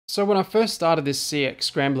So when I first started this CX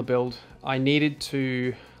Scrambler build, I needed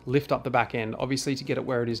to lift up the back end, obviously, to get it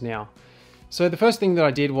where it is now. So the first thing that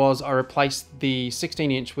I did was I replaced the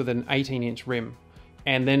 16-inch with an 18-inch rim.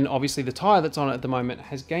 And then obviously the tire that's on it at the moment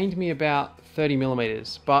has gained me about 30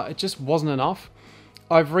 millimeters, but it just wasn't enough.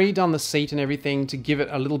 I've redone the seat and everything to give it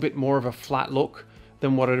a little bit more of a flat look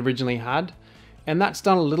than what it originally had. And that's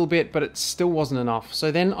done a little bit, but it still wasn't enough.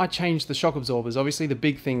 So then I changed the shock absorbers, obviously the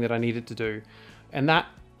big thing that I needed to do. And that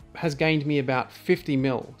has gained me about 50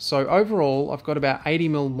 mil. So overall, I've got about 80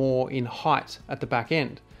 mil more in height at the back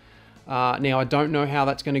end. Now, I don't know how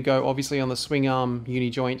that's going to go, obviously, on the swing arm uni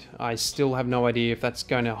joint. I still have no idea if that's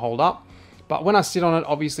going to hold up. But when I sit on it,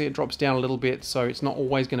 obviously it drops down a little bit, so it's not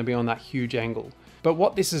always going to be on that huge angle. But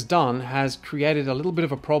what this has done has created a little bit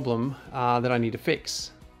of a problem that I need to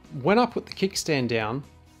fix. When I put the kickstand down,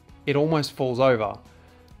 it almost falls over.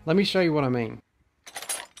 Let me show you what I mean.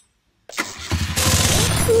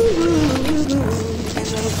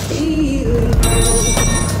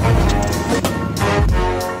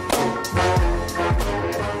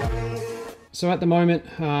 So at the moment,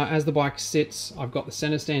 as the bike sits, I've got the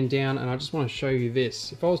center stand down, and I just want to show you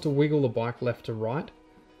this. If I was to wiggle the bike left to right,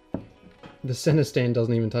 the center stand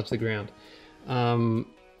doesn't even touch the ground.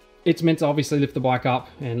 It's meant to obviously lift the bike up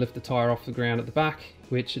and lift the tire off the ground at the back,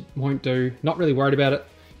 which it won't do. Not really worried about it,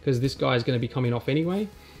 because this guy is going to be coming off anyway.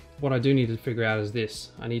 What I do need to figure out is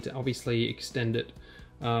this. I need to obviously extend it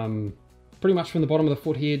pretty much from the bottom of the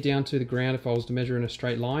foot here down to the ground. If I was to measure in a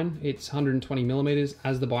straight line, it's 120 millimeters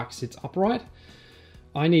as the bike sits upright.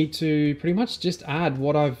 I need to pretty much just add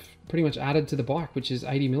what I've pretty much added to the bike, which is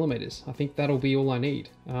 80 millimeters. I think that'll be all I need.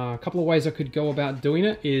 A couple of ways I could go about doing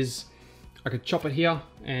it is I could chop it here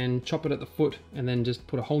and chop it at the foot and then just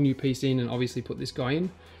put a whole new piece in and obviously put this guy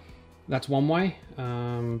in. That's one way.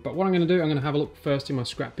 But what I'm going to do, I'm going to have a look first in my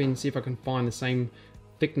scrap bin, see if I can find the same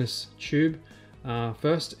thickness tube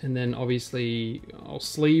first, and then obviously I'll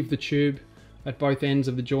sleeve the tube at both ends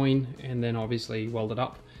of the join and then obviously weld it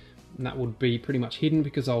up. And that would be pretty much hidden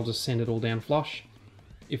because I'll just send it all down flush.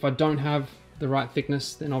 If I don't have the right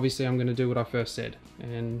thickness, then obviously I'm going to do what I first said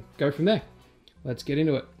and go from there. Let's get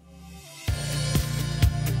into it.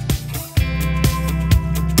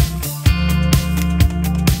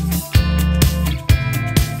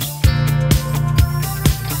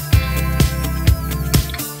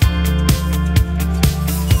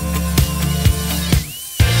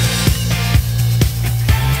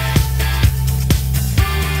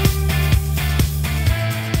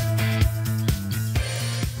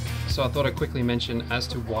 So I thought I'd quickly mention as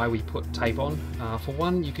to why we put tape on. For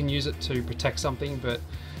one, you can use it to protect something, but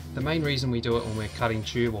the main reason we do it when we're cutting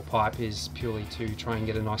tube or pipe is purely to try and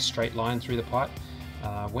get a nice straight line through the pipe.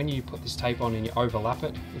 When you put this tape on and you overlap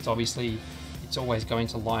it, it's always going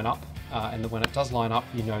to line up, and when it does line up,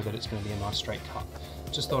 you know that it's going to be a nice straight cut.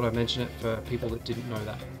 Just thought I'd mention it for people that didn't know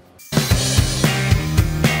that.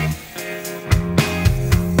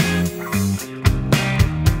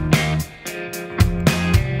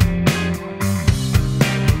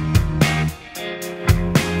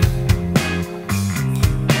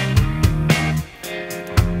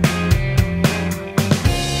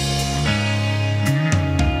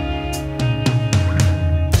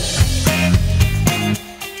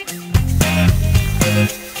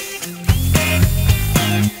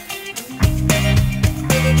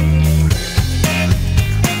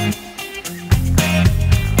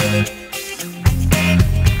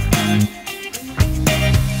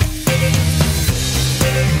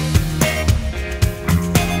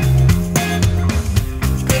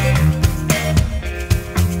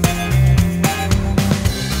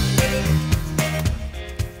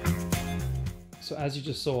 So as you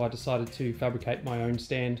just saw, I decided to fabricate my own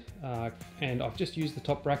stand, and I've just used the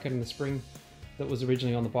top bracket and the spring that was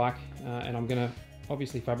originally on the bike, and I'm going to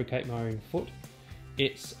obviously fabricate my own foot.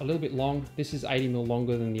 It's a little bit long. This is 80 mil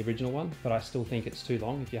longer than the original one, but I still think it's too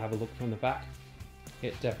long. If you have a look from the back,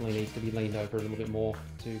 it definitely needs to be leaned over a little bit more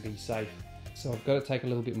to be safe. So I've got to take a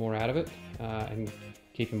little bit more out of it, and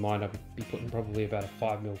keep in mind I'll be putting probably about a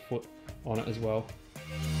 5 mil foot on it as well.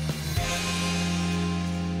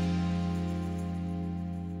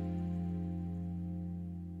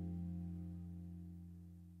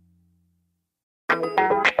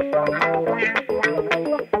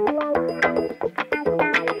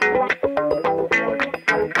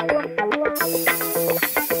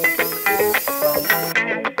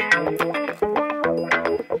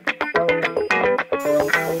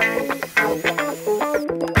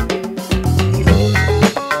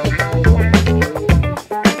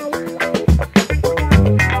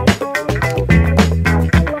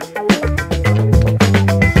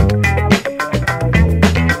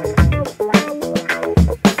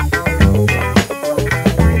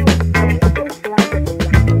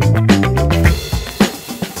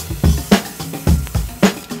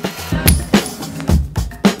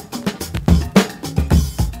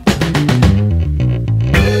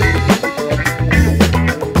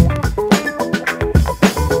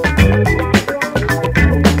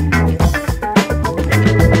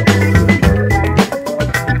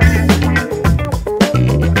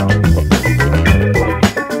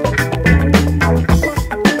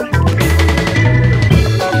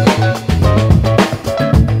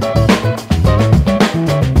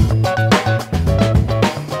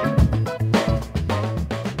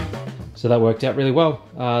 that worked out really well.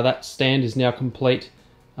 That stand is now complete.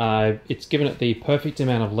 It's given it the perfect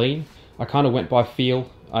amount of lean. I kind of went by feel.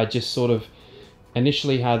 I just sort of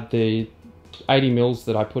initially had the 80 mils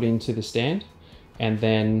that I put into the stand, and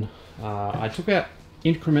then I took out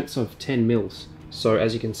increments of 10 mils. So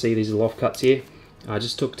as you can see, these are loft cuts here. I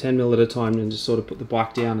just took 10 mil at a time and just sort of put the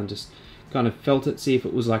bike down and just kind of felt it, see if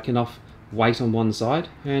it was like enough weight on one side,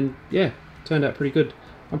 and yeah, turned out pretty good.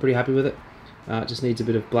 I'm pretty happy with it. It just needs a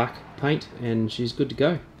bit of black paint and she's good to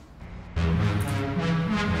go.